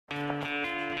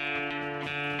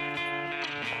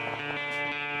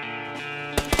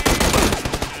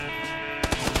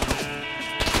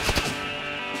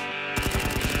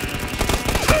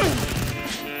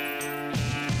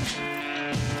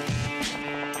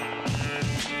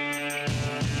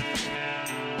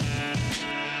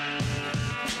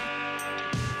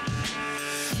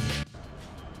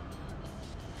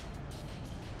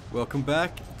Welcome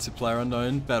back to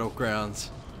PlayerUnknown's Battlegrounds.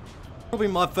 Probably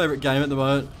my favourite game at the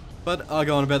moment, but I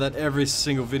go on about that every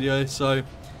single video, so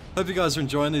hope you guys are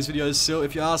enjoying these videos still.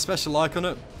 If you are, smash a like on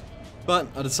it. But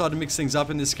I decided to mix things up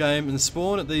in this game and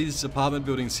spawn at these apartment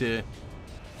buildings here.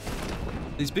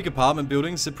 These big apartment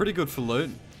buildings, they're pretty good for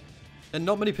loot. And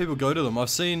not many people go to them. I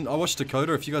watched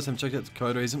Dakota. If you guys haven't checked out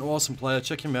Dakota, he's an awesome player.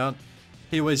 Check him out.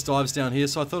 He always dives down here,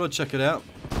 so I thought I'd check it out.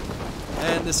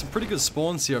 And there's some pretty good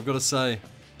spawns here, I've got to say.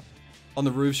 On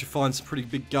the roofs you find some pretty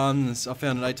big guns. I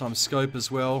found an 8x scope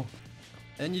as well.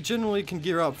 And you generally can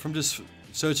gear up from just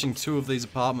searching 2 of these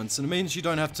apartments. And it means you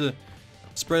don't have to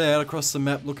spread out across the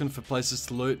map looking for places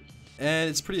to loot. And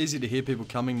it's pretty easy to hear people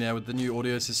coming now with the new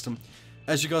audio system.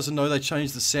 As you guys will know, they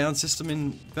changed the sound system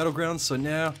in Battlegrounds, so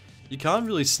now you can't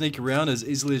really sneak around as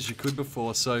easily as you could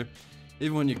before. So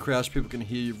even when you crouch, people can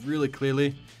hear you really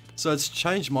clearly. So it's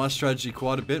changed my strategy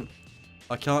quite a bit.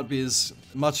 I can't be as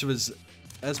much of a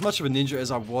ninja as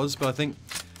I was, but I think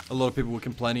a lot of people were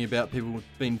complaining about people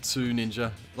being too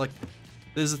ninja. Like,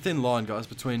 there's a thin line, guys,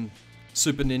 between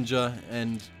super ninja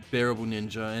and bearable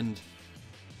ninja, and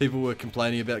people were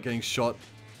complaining about getting shot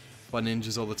by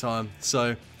ninjas all the time.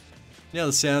 So now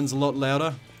the sound's a lot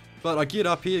louder, but I geared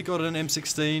up here, got an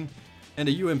M16 and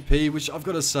a UMP, which I've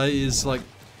got to say is like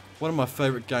one of my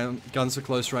favourite guns for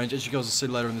close range. As you guys will see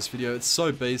later in this video, it's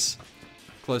so beast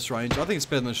close range. I think it's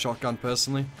better than a shotgun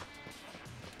personally.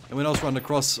 And when I was running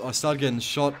across, I started getting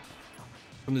shot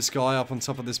from this guy up on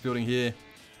top of this building here.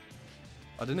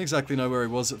 I didn't exactly know where he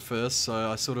was at first,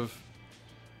 so I sort of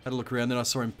had a look around, then I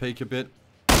saw him peek a bit.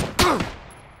 Got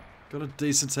a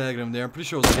decent tag at him there. I'm pretty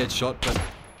sure it was a headshot, but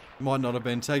it might not have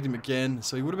been. Tagged him again,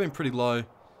 so he would have been pretty low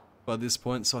by this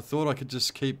point, so I thought I could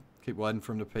just keep waiting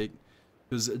for him to peek.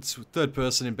 Because it's third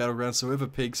person in Battlegrounds, so whoever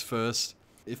peeks first,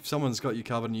 if someone's got you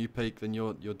covered and you peek, then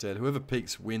you're dead. Whoever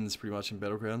peeks wins pretty much in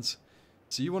Battlegrounds.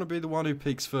 So you want to be the one who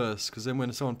peeks first, because then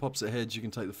when someone pops their heads, you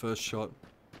can take the first shot.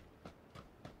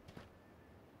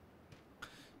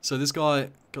 So this guy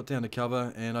got down to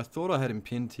cover, and I thought I had him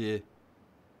pinned here.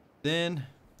 Then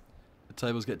the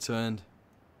tables get turned.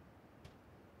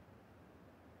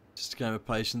 Just a game of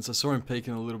patience. I saw him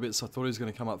peeking a little bit, so I thought he was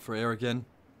going to come up for air again.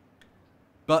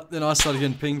 But then I started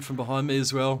getting pinged from behind me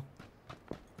as well.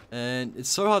 And it's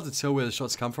so hard to tell where the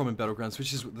shots come from in Battlegrounds,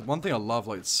 which is the one thing I love.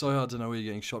 Like, it's so hard to know where you're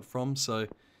getting shot from, so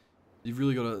you've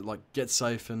really got to like get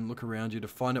safe and look around you to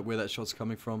find out where that shot's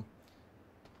coming from.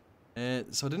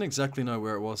 And so I didn't exactly know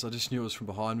where it was. I just knew it was from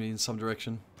behind me in some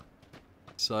direction.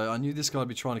 So I knew this guy would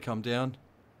be trying to come down,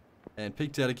 and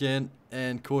peeked out again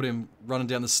and caught him running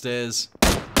down the stairs.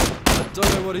 I don't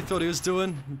know what he thought he was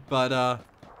doing, but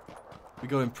we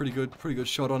got him pretty good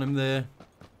shot on him there.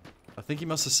 I think he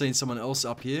must have seen someone else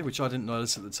up here, which I didn't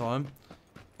notice at the time.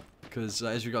 Because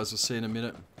as you guys will see in a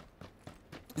minute,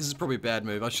 this is probably a bad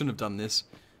move. I shouldn't have done this.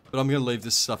 But I'm going to leave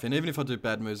this stuff in. Even if I do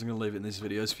bad moves, I'm going to leave it in these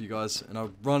videos for you guys. And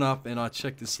I'll run up and I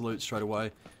check this loot straight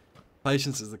away.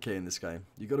 Patience is the key in this game.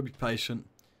 You got to be patient.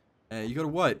 And you got to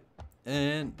wait.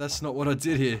 And that's not what I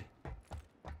did here.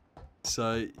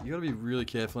 So you got to be really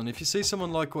careful. And if you see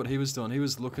someone like what he was doing, he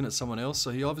was looking at someone else.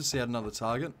 So he obviously had another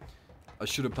target. I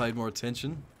should have paid more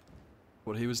attention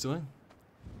what he was doing.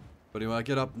 But anyway, I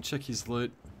get up and check his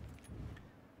loot.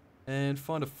 And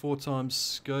find a 4x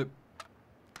scope.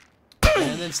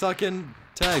 And then start getting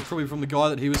tagged, probably from the guy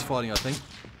that he was fighting, I think.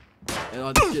 And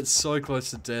I get so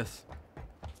close to death.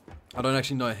 I don't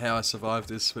actually know how I survived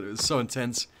this, but it was so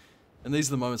intense. And these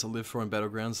are the moments I live for in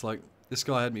Battlegrounds. Like, this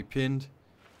guy had me pinned,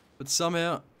 but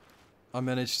somehow I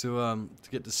managed to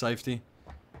get to safety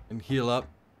and heal up.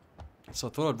 So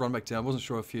I thought I'd run back down. I wasn't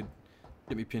sure if he'd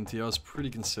get me pinned here. I was pretty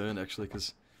concerned, actually,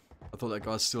 because I thought that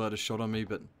guy still had a shot on me,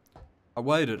 but I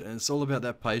waited, and it's all about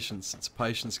that patience. It's a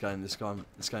patience game, this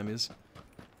game is.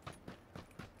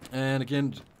 And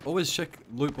again, always check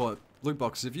loot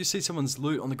boxes. If you see someone's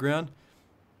loot on the ground,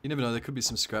 you never know, there could be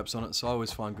some scraps on it, so I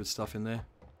always find good stuff in there.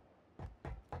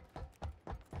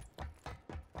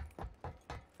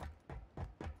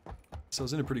 So I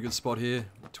was in a pretty good spot here.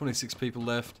 26 people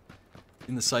left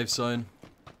in the safe zone,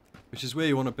 which is where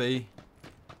you want to be.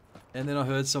 And then I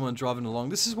heard someone driving along.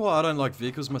 This is why I don't like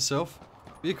vehicles myself.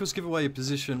 Vehicles give away your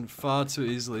position far too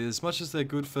easily. As much as they're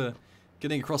good for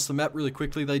getting across the map really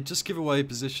quickly, they just give away your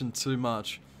position too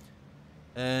much.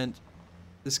 And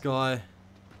this guy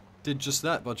did just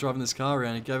that by driving this car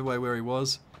around. He gave away where he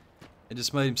was and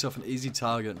just made himself an easy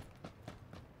target.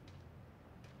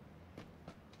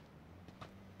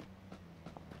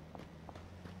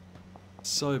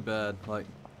 So bad. Like,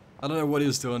 I don't know what he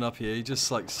was doing up here. He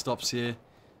just like stops here,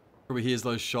 probably hears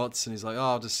those shots, and he's like, oh,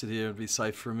 I'll just sit here and be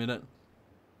safe for a minute.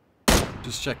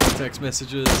 Just check the text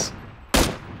messages.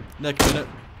 Next minute,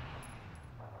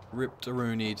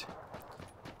 Ripped-a-roonied.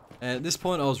 And at this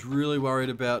point I was really worried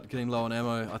about getting low on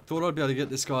ammo. I thought I'd be able to get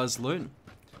this guy's loot,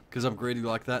 because I'm greedy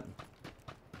like that.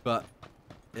 But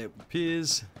it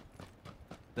appears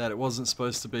that it wasn't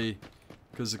supposed to be,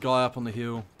 because the guy up on the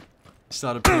hill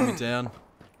started putting me down.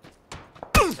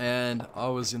 And I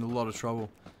was in a lot of trouble.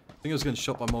 I think I was getting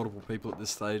shot by multiple people at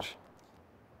this stage.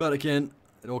 But again,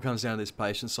 it all comes down to this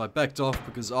patience. So I backed off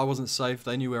because I wasn't safe.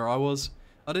 They knew where I was.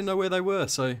 I didn't know where they were,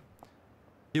 so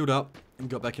healed up and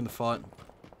got back in the fight.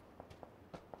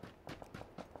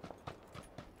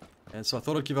 And so I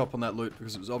thought I'd give up on that loot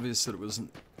because it was obvious that it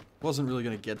wasn't really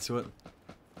going to get to it.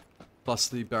 Plus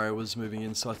the barrier was moving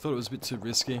in, so I thought it was a bit too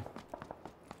risky.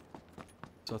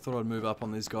 So I thought I'd move up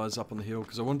on these guys up on the hill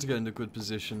because I wanted to get into a good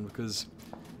position because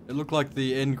it looked like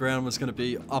the end ground was going to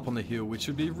be up on the hill, which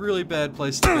would be a really bad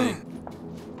place to be.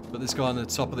 But this guy on the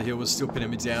top of the hill was still pinning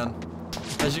me down.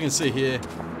 As you can see here,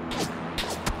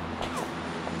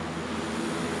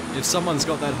 if someone's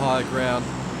got that higher ground,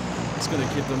 it's going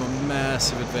to give them a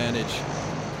massive advantage.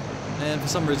 And for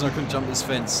some reason I couldn't jump this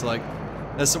fence. Like,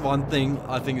 that's the one thing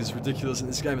I think is ridiculous in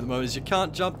this game at the moment, is you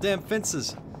can't jump damn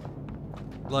fences.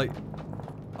 Like,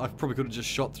 I probably could have just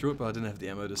shot through it, but I didn't have the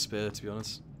ammo to spare, to be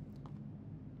honest.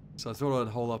 So I thought I'd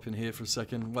hole up in here for a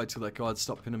second, wait till that guy'd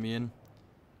stop pinning me in.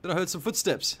 Then I heard some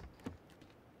footsteps.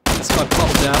 This guy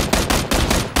popped out.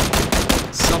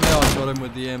 Somehow I got him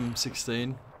with the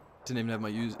M16. Didn't even have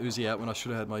my Uzi out when I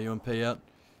should have had my UMP out.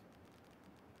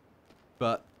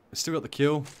 But I still got the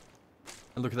kill.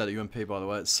 And look at that UMP, by the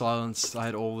way, it's silenced. I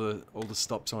had all the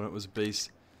stops on it. It was a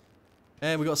beast.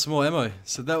 And we got some more ammo.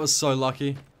 So that was so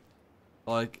lucky.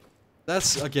 Like,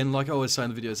 that's, again, like I always say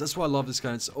in the videos, that's why I love this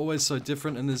game. It's always so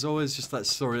different, and there's always just that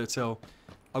story to tell.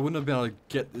 I wouldn't have been able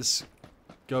to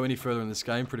go any further in this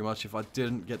game, pretty much, if I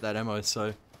didn't get that ammo.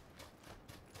 So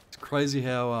it's crazy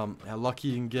how lucky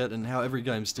you can get, and how every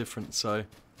game's different. So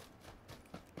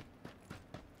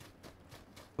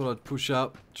thought I'd push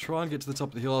up, try and get to the top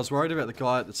of the hill. I was worried about the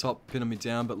guy at the top pinning me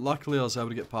down, but luckily I was able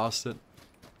to get past it.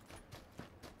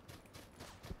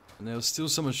 And there was still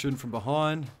someone shooting from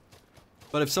behind.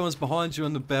 But if someone's behind you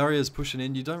and the barrier's pushing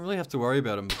in, you don't really have to worry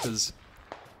about them because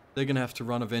they're going to have to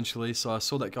run eventually. So I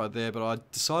saw that guy there, but I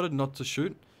decided not to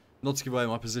shoot, not to give away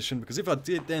my position, because if I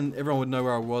did, then everyone would know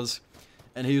where I was,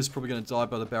 and he was probably going to die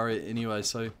by the barrier anyway.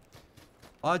 So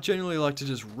I generally like to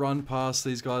just run past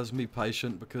these guys and be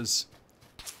patient, because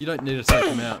you don't need to take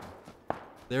them out.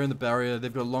 They're in the barrier,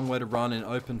 they've got a long way to run in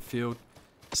open field,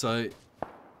 so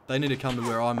they need to come to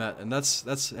where I'm at, and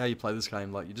that's how you play this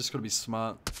game. Like, you just got to be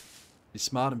smart. Be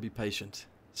smart and be patient.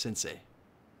 Sensei.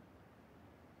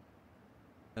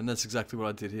 And that's exactly what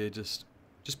I did here. Just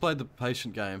played the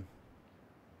patient game.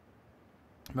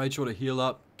 Made sure to heal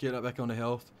up, get back onto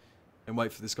health, and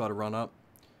wait for this guy to run up.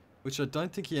 Which I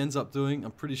don't think he ends up doing.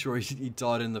 I'm pretty sure he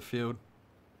died in the field.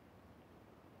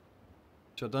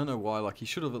 Which I don't know why. Like, he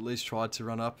should have at least tried to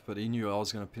run up, but he knew I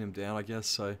was going to pin him down, I guess.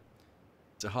 So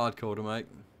it's a hard call to make.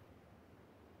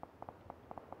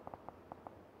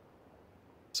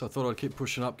 So I thought I'd keep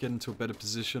pushing up, get into a better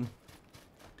position.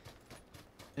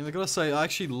 And I gotta say, I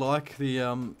actually like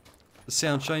the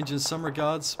sound change in some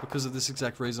regards, because of this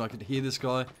exact reason. I could hear this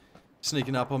guy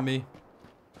sneaking up on me,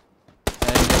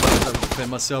 and I was able to defend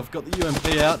myself. Got the UMP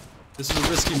out. This was a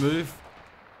risky move.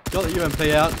 Got the UMP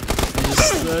out, and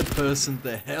just third person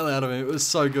the hell out of him. It was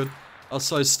so good. I was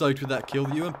so stoked with that kill.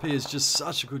 The UMP is just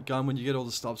such a good gun when you get all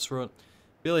the stops for it.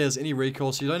 Barely has any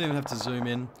recoil, so you don't even have to zoom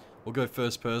in or go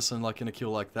first person like in a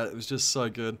kill like that. It was just so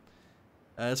good.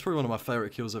 It's probably one of my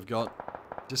favourite kills I've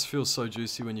got. Just feels so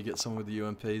juicy when you get someone with the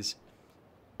UMPs.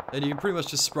 And you can pretty much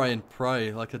just spray and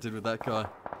pray like I did with that guy.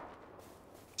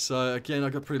 So again, I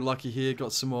got pretty lucky here.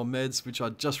 Got some more meds, which I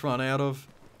just run out of.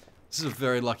 This is a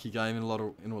very lucky game in a lot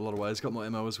of ways. Got more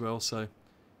ammo as well, so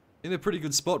in a pretty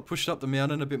good spot. Pushed up the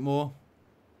mountain a bit more,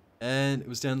 and it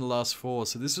was down to the last 4.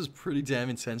 So this was pretty damn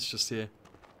intense just here.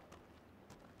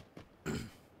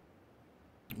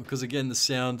 Because again, the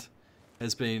sound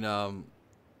has been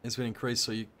increased,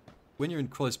 so when you're in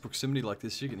close proximity like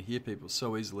this, you can hear people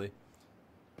so easily.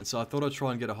 And so I thought I'd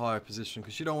try and get a higher position,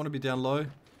 because you don't want to be down low.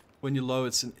 When you're low,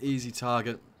 it's an easy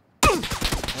target.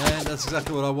 And that's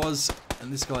exactly what I was.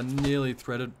 And this guy nearly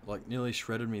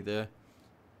shredded me there.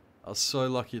 I was so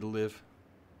lucky to live.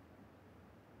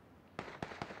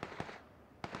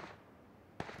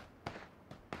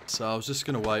 So I was just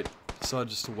going to wait. Decided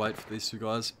just to wait for these two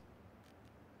guys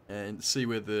and see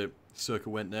where the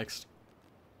circle went next.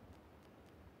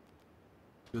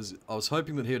 Because I was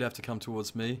hoping that he would have to come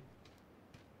towards me,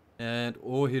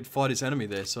 or he'd fight his enemy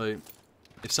there. So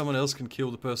if someone else can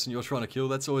kill the person you're trying to kill,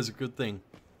 that's always a good thing.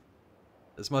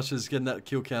 As much as getting that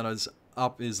kill count is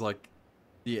up is like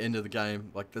the end of the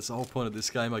game. Like that's the whole point of this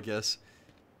game, I guess.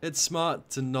 It's smart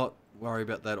to not worry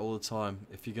about that all the time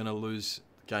if you're gonna lose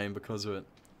the game because of it.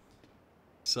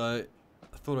 So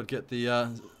I thought I'd get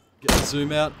the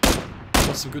zoom out.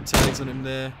 Got some good tags on him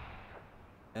there.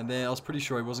 And then I was pretty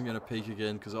sure he wasn't going to peek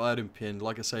again because I had him pinned.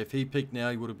 Like I say, if he peeked now,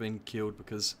 he would have been killed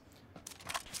because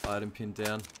I had him pinned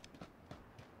down.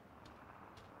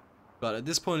 But at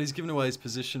this point, he's given away his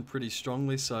position pretty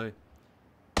strongly, so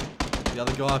the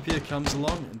other guy up here comes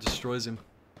along and destroys him.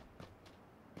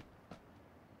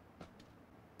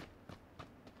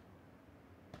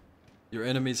 Your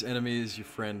enemy's enemy is your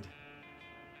friend.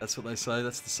 That's what they say,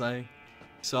 that's the saying.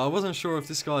 So I wasn't sure if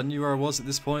this guy knew where I was at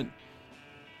this point,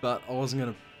 but I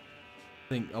wasn't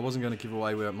gonna give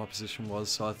away where my position was,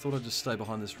 so I thought I'd just stay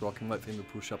behind this rock and wait for him to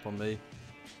push up on me,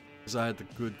 because I had the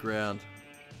good ground.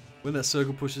 When that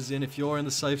circle pushes in, if you're in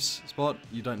the safe spot,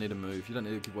 you don't need to move, you don't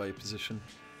need to give away your position.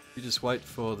 You just wait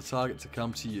for the target to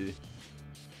come to you.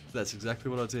 That's exactly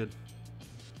what I did.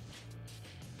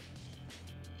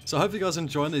 So I hope you guys are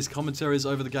enjoying these commentaries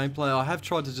over the gameplay. I have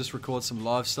tried to just record some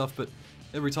live stuff, but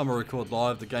every time I record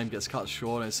live, the game gets cut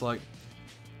short, and it's like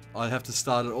I have to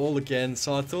start it all again.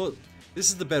 So I thought this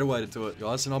is the better way to do it,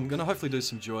 guys, and I'm going to hopefully do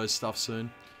some Joyous stuff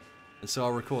soon. And so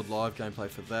I'll record live gameplay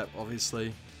for that,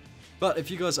 obviously. But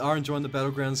if you guys are enjoying the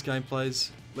Battlegrounds gameplays,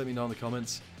 let me know in the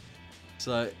comments.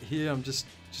 So here I'm just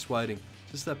waiting.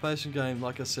 Just that patient game.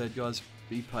 Like I said, guys,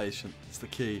 be patient. It's the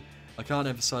key. I can't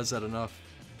emphasize that enough.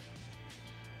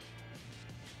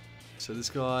 So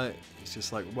this guy is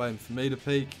just like waiting for me to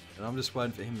peek, and I'm just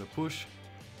waiting for him to push.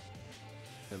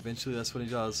 And eventually that's what he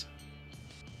does.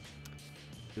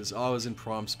 Because I was in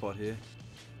prime spot here.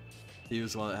 He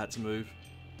was the one that had to move.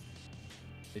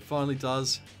 He finally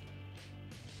does.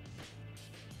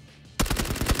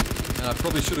 And I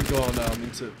probably should have gone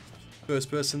into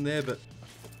first person there, but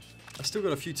I still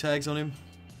got a few tags on him.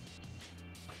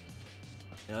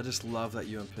 And I just love that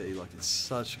UMP, like it's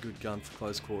such a good gun for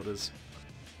close quarters.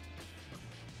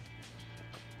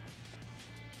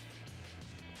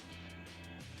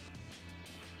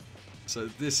 So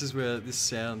this is where this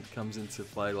sound comes into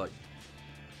play, like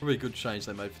probably a good change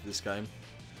they made for this game.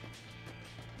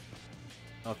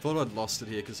 I thought I'd lost it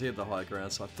here because he had the high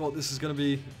ground, so I thought this is going to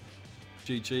be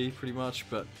GG pretty much,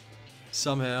 but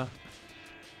somehow,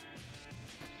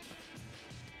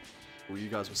 well, you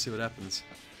guys will see what happens.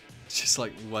 It's just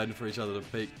like waiting for each other to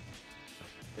peek.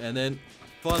 And then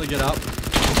finally get up.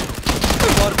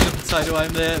 Might have been a potato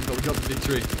aim there, but we got the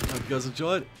victory. Hope you guys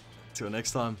enjoyed. Till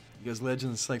next time, you guys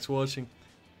legends, thanks for watching.